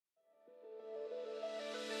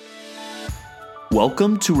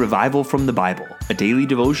Welcome to Revival from the Bible, a daily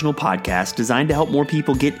devotional podcast designed to help more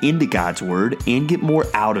people get into God's Word and get more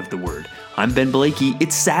out of the Word. I'm Ben Blakey.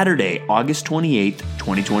 It's Saturday, August 28th,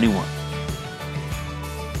 2021.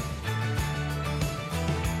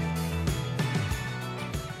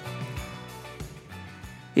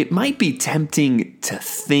 It might be tempting to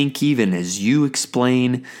think, even as you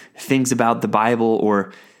explain things about the Bible,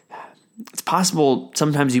 or it's possible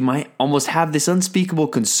sometimes you might almost have this unspeakable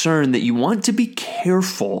concern that you want to be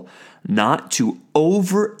careful not to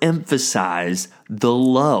overemphasize the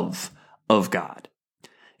love of God.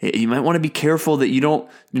 You might want to be careful that you don't,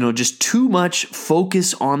 just too much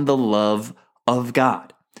focus on the love of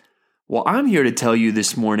God. Well, I'm here to tell you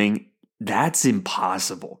this morning, that's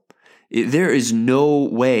impossible. There is no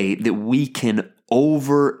way that we can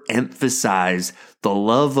overemphasize the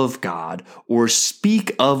love of God or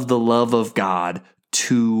speak of the love of God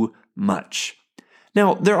too much.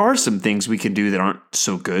 Now, there are some things we can do that aren't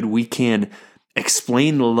so good. We can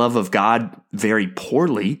explain the love of God very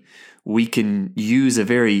poorly. We can use a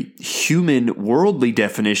very human, worldly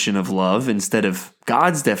definition of love instead of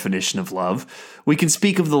God's definition of love. We can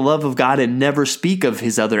speak of the love of God and never speak of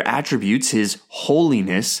His other attributes, His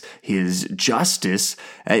holiness, His justice,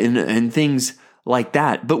 and things like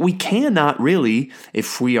that. But we cannot really,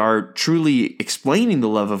 if we are truly explaining the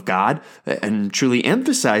love of God and truly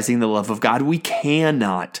emphasizing the love of God, we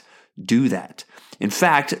cannot do that. In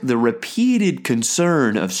fact, the repeated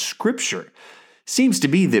concern of Scripture seems to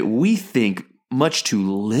be that we think much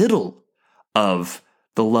too little of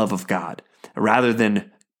the love of God, rather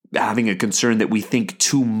than having a concern that we think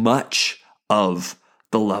too much of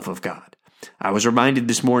the love of God. I was reminded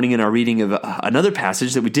this morning in our reading of another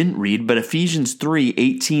passage that we didn't read, but Ephesians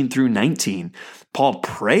 3:18 through 19. Paul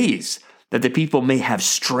prays that the people may have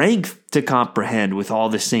strength to comprehend with all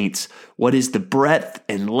the saints what is the breadth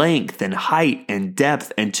and length and height and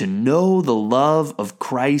depth, and to know the love of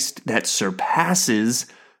Christ that surpasses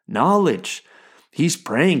knowledge. He's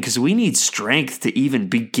praying because we need strength to even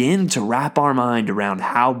begin to wrap our mind around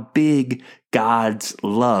how big God's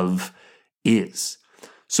love is.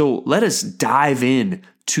 So let us dive in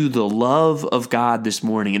to the love of God this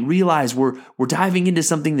morning and realize we're diving into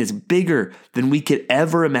something that's bigger than we could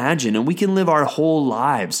ever imagine, and we can live our whole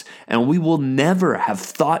lives and we will never have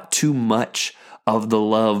thought too much of the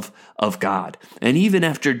love of God. And even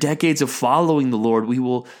after decades of following the Lord, we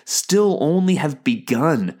will still only have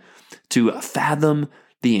begun to fathom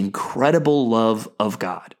the incredible love of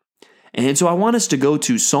God. And so I want us to go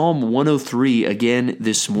to Psalm 103 again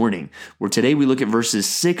this morning, where today we look at verses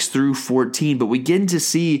 6 through 14, but we get to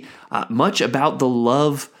see much about the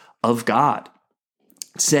love of God.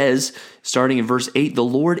 It says, starting in verse 8, "The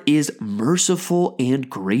Lord is merciful and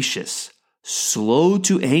gracious, slow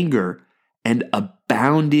to anger, and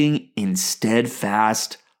abounding in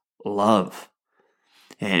steadfast love."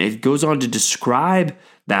 And it goes on to describe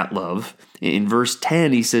that love. In verse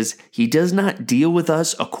 10, he says, "He does not deal with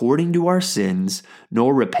us according to our sins,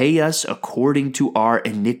 nor repay us according to our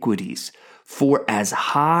iniquities. For as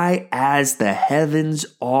high as the heavens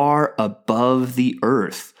are above the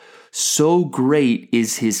earth, so great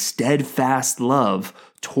is His steadfast love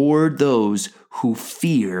toward those who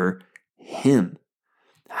fear Him."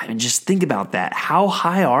 I mean, just think about that. How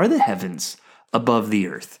high are the heavens above the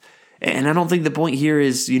earth? And I don't think the point here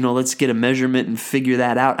is, let's get a measurement and figure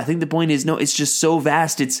that out. I think the point is, no, it's just so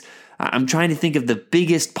vast. I'm trying to think of the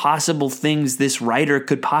biggest possible things this writer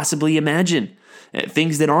could possibly imagine,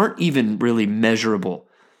 things that aren't even really measurable.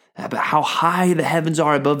 But how high the heavens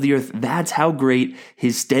are above the earth, that's how great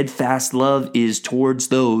His steadfast love is towards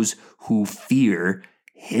those who fear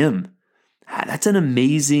Him. That's an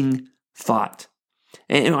amazing thought.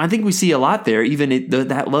 And I think we see a lot there. Even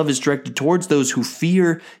that love is directed towards those who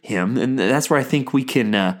fear Him. And that's where I think we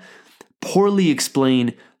can poorly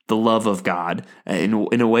explain the love of God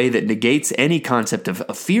in a way that negates any concept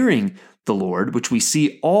of fearing the Lord, which we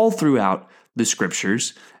see all throughout the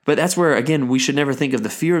Scriptures. But that's where, again, we should never think of the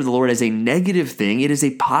fear of the Lord as a negative thing. It is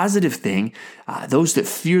a positive thing. Those that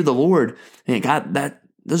fear the Lord, those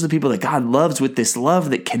are the people that God loves with this love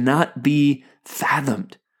that cannot be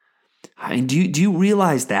fathomed. I mean, do you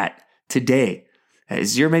realize that today,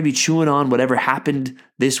 as you're maybe chewing on whatever happened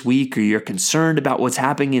this week, or you're concerned about what's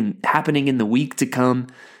happening in the week to come,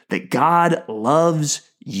 that God loves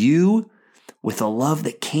you with a love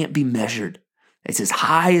that can't be measured? It's as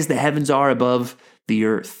high as the heavens are above the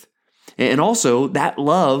earth. And also, that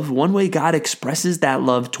love, one way God expresses that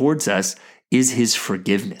love towards us is His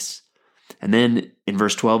forgiveness. And then in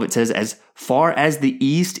verse 12, it says, "As far as the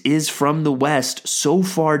east is from the west, so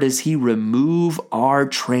far does He remove our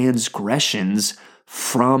transgressions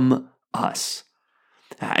from us."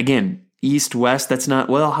 Again, east, west, that's not,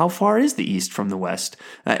 well, how far is the east from the west?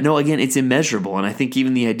 No, again, it's immeasurable. And I think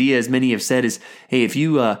even the idea, as many have said, is, hey, if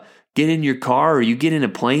you get in your car or you get in a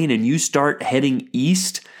plane and you start heading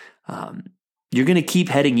east, you're going to keep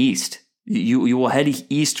heading east. You will head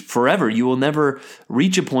east forever. You will never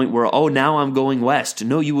reach a point where, oh, now I'm going west.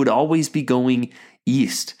 No, you would always be going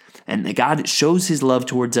east. And God shows his love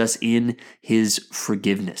towards us in his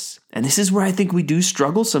forgiveness. And this is where I think we do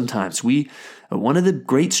struggle sometimes. One of the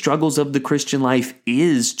great struggles of the Christian life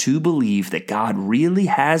is to believe that God really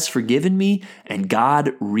has forgiven me and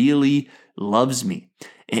God really loves me.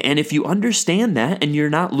 And if you understand that and you're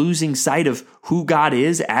not losing sight of who God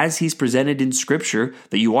is as he's presented in Scripture,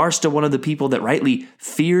 that you are still one of the people that rightly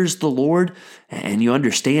fears the Lord, and you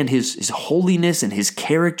understand his holiness and his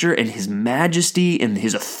character and his majesty and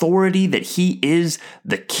his authority, that he is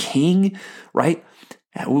the king, right?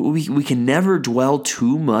 We can never dwell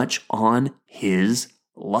too much on his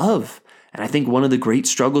love. And I think one of the great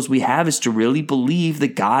struggles we have is to really believe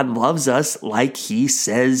that God loves us like he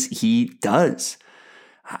says he does.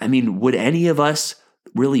 I mean, would any of us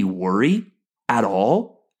really worry at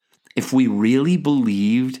all if we really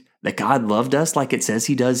believed that God loved us like it says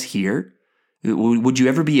he does here? Would you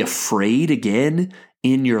ever be afraid again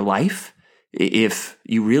in your life if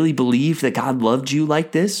you really believed that God loved you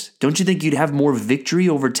like this? Don't you think you'd have more victory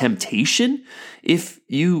over temptation if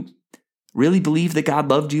you really believe that God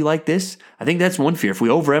loved you like this? I think that's one fear. If we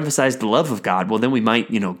overemphasize the love of God, well, then we might,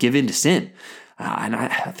 give in to sin. And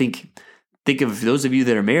I think of those of you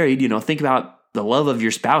that are married, think about the love of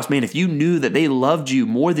your spouse. Man, if you knew that they loved you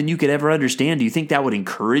more than you could ever understand, do you think that would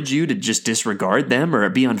encourage you to just disregard them or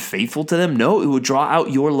be unfaithful to them? No, it would draw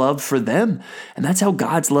out your love for them. And that's how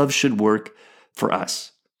God's love should work for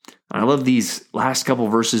us. I love these last couple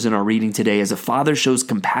verses in our reading today. As a father shows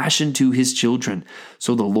compassion to his children,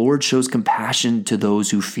 so the Lord shows compassion to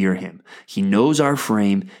those who fear him. He knows our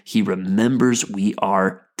frame. He remembers we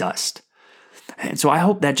are dust. And so I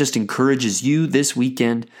hope that just encourages you this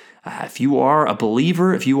weekend. If you are a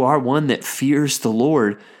believer, if you are one that fears the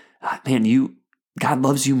Lord, God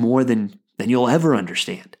loves you more than you'll ever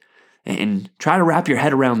understand. And try to wrap your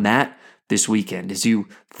head around that this weekend. As you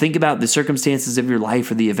think about the circumstances of your life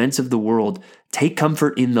or the events of the world, take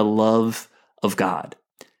comfort in the love of God.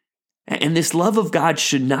 And this love of God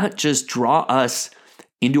should not just draw us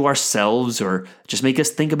into ourselves or just make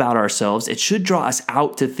us think about ourselves. It should draw us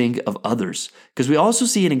out to think of others. Because we also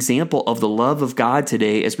see an example of the love of God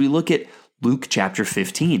today as we look at Luke chapter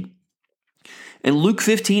 15. And Luke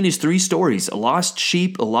 15 is 3 stories: a lost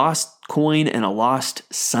sheep, a lost coin, and a lost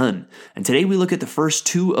son. And today we look at the first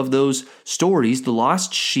 2 of those stories, the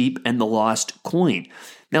lost sheep and the lost coin.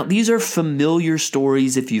 Now, these are familiar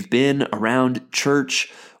stories if you've been around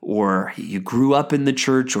church or you grew up in the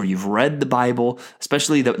church or you've read the Bible,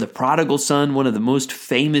 especially the prodigal son, one of the most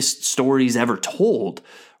famous stories ever told,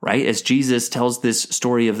 right? As Jesus tells this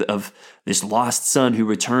story of this lost son who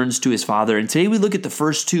returns to his father. And today we look at the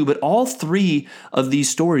first 2, but all 3 of these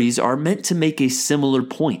stories are meant to make a similar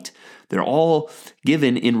point. They're all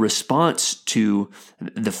given in response to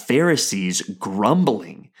the Pharisees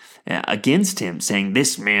grumbling against him, saying,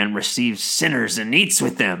 this man receives sinners and eats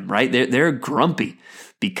with them, right? They're grumpy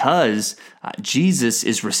because Jesus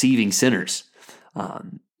is receiving sinners.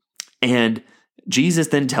 And Jesus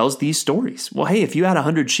then tells these stories. Well, hey, if you had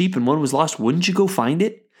 100 sheep and one was lost, wouldn't you go find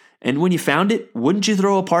it? And when you found it, wouldn't you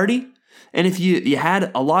throw a party? And if you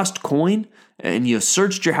had a lost coin and you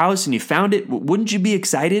searched your house and you found it, wouldn't you be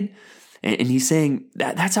excited? And he's saying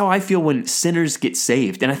that's how I feel when sinners get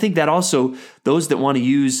saved. And I think that also those that want to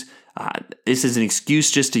use this as an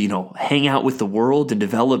excuse just to, hang out with the world and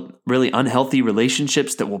develop really unhealthy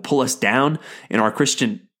relationships that will pull us down in our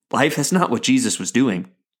Christian life, that's not what Jesus was doing.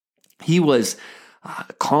 He was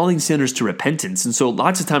calling sinners to repentance. And so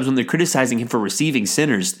lots of times when they're criticizing him for receiving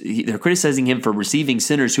sinners, they're criticizing him for receiving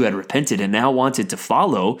sinners who had repented and now wanted to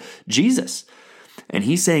follow Jesus. And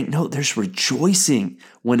he's saying, no, there's rejoicing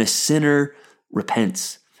when a sinner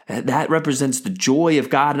repents. That represents the joy of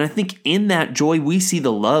God. And I think in that joy, we see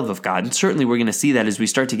the love of God. And certainly we're going to see that as we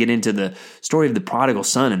start to get into the story of the prodigal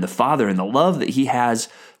son and the father and the love that he has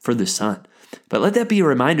for the son. But let that be a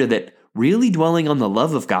reminder that really dwelling on the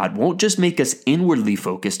love of God won't just make us inwardly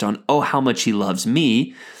focused on, oh, how much he loves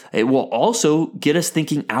me. It will also get us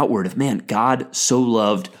thinking outward of, man, God so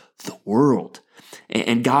loved the world.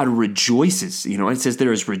 And God rejoices. It says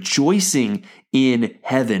there is rejoicing in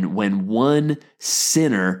heaven when one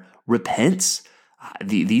sinner repents.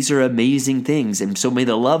 These are amazing things. And so may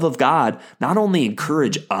the love of God not only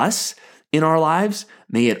encourage us in our lives,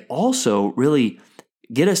 may it also really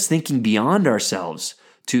get us thinking beyond ourselves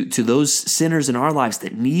to those sinners in our lives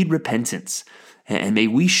that need repentance. And may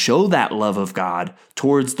we show that love of God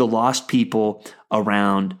towards the lost people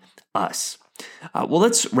around us. Well,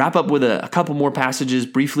 let's wrap up with a couple more passages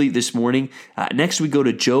briefly this morning. Next, we go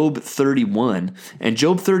to Job 31. And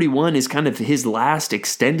Job 31 is kind of his last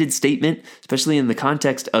extended statement, especially in the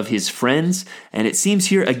context of his friends. And it seems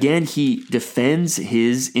here, again, he defends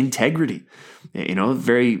his integrity. A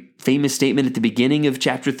very famous statement at the beginning of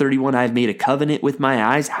chapter 31, I have made a covenant with my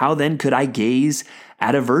eyes. How then could I gaze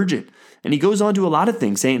at a virgin? And he goes on to a lot of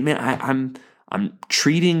things saying, man, I'm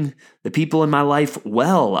treating the people in my life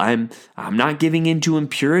well. I'm not giving in to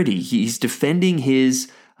impurity. He's defending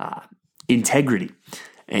his integrity.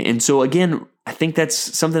 And so again, I think that's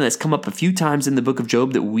something that's come up a few times in the book of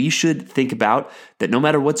Job that we should think about, that no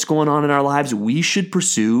matter what's going on in our lives, we should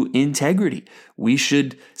pursue integrity. We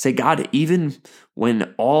should say, God, even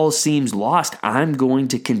when all seems lost, I'm going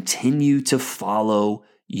to continue to follow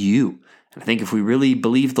you. And I think if we really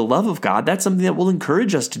believe the love of God, that's something that will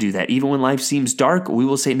encourage us to do that. Even when life seems dark, we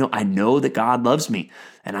will say, no, I know that God loves me,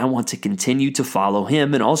 and I want to continue to follow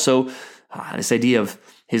him. And also this idea of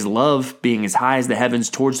his love being as high as the heavens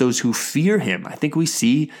towards those who fear him. I think we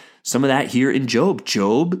see some of that here in Job.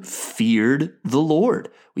 Job feared the Lord.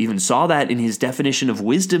 We even saw that in his definition of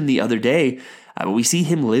wisdom the other day. We see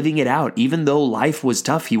him living it out. Even though life was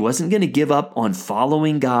tough, he wasn't going to give up on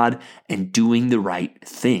following God and doing the right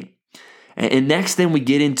thing. And next, then we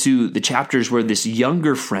get into the chapters where this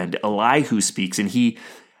younger friend, Elihu, speaks, and he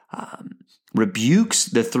rebukes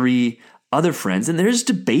the three other friends. And there's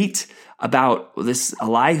debate about this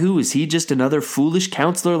Elihu. Is he just another foolish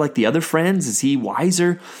counselor like the other friends? Is he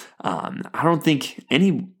wiser? I don't think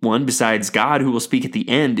anyone besides God, who will speak at the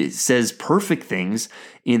end, says perfect things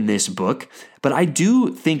in this book. But I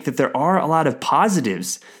do think that there are a lot of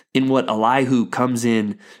positives in what Elihu comes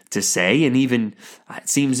in to say. And even it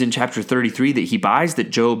seems in chapter 33 that he buys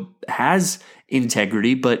that Job has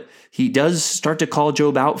integrity, but he does start to call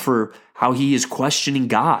Job out for how he is questioning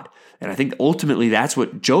God. And I think ultimately that's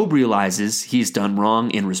what Job realizes he's done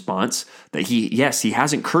wrong in response, that he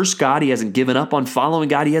hasn't cursed God, he hasn't given up on following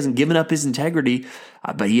God, he hasn't given up his integrity,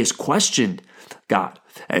 but he has questioned God.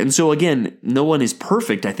 And so again, no one is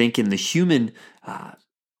perfect, I think, in the human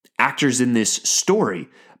actors in this story.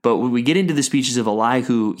 But when we get into the speeches of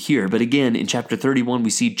Elihu here, but again, in chapter 31, we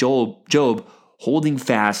see Job holding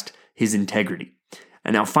fast his integrity.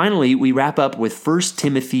 And now finally, we wrap up with 1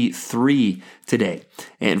 Timothy 3 today.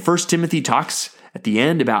 And 1 Timothy talks at the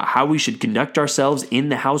end about how we should conduct ourselves in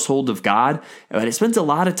the household of God. But it spends a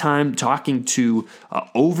lot of time talking to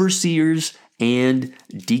overseers and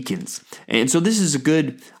deacons. And so this is a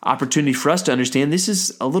good opportunity for us to understand this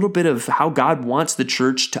is a little bit of how God wants the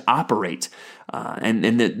church to operate.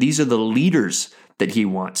 And that these are the leaders that he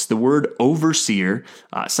wants. The word overseer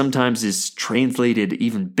sometimes is translated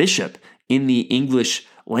even bishop in the English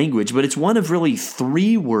language, but it's one of really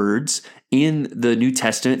three words in the New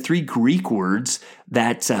Testament, three Greek words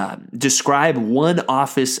that describe one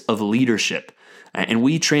office of leadership. And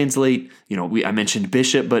we translate, I mentioned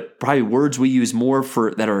bishop, but probably words we use more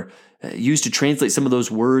for that are used to translate some of those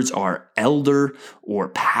words are elder or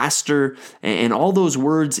pastor. And all those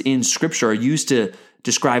words in Scripture are used to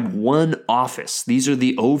describe one office. These are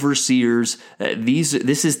the overseers.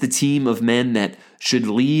 This is the team of men that should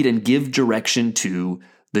lead and give direction to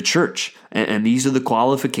the church. And these are the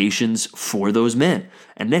qualifications for those men.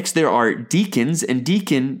 And next there are deacons, and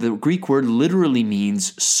deacon, the Greek word literally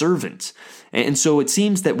means servant. And so it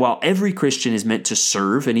seems that while every Christian is meant to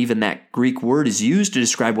serve, and even that Greek word is used to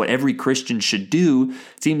describe what every Christian should do,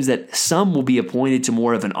 it seems that some will be appointed to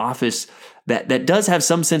more of an office that does have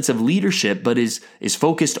some sense of leadership, but is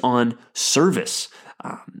focused on service.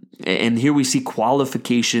 And here we see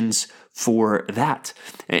qualifications for that.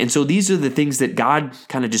 And so these are the things that God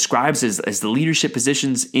kind of describes as the leadership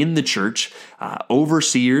positions in the church.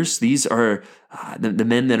 Overseers, these are the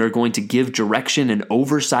men that are going to give direction and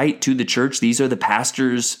oversight to the church. These are the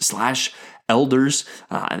pastors / elders,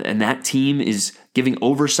 and that team is giving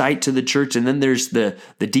oversight to the church. And then there's the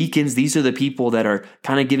deacons. These are the people that are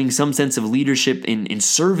kind of giving some sense of leadership in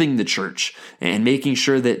serving the church and making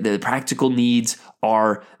sure that the practical needs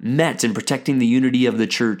are met and protecting the unity of the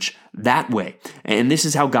church that way. And this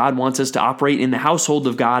is how God wants us to operate in the household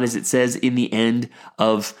of God, as it says in the end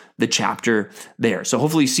of the chapter there. So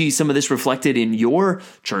hopefully you see some of this reflected in your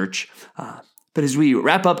church. But as we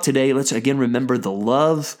wrap up today, let's again remember the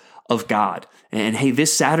love of God. And hey,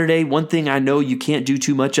 this Saturday, one thing I know you can't do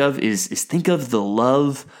too much of is think of the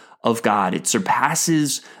love of God. It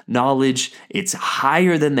surpasses knowledge. It's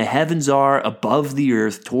higher than the heavens are above the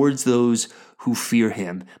earth towards those who fear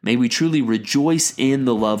him. May we truly rejoice in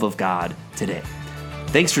the love of God today.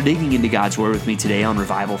 Thanks for digging into God's Word with me today on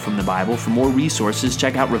Revival from the Bible. For more resources,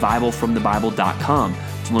 check out revivalfromthebible.com.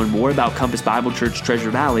 To learn more about Compass Bible Church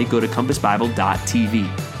Treasure Valley, go to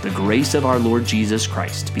compassbible.tv. The grace of our Lord Jesus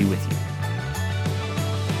Christ be with you.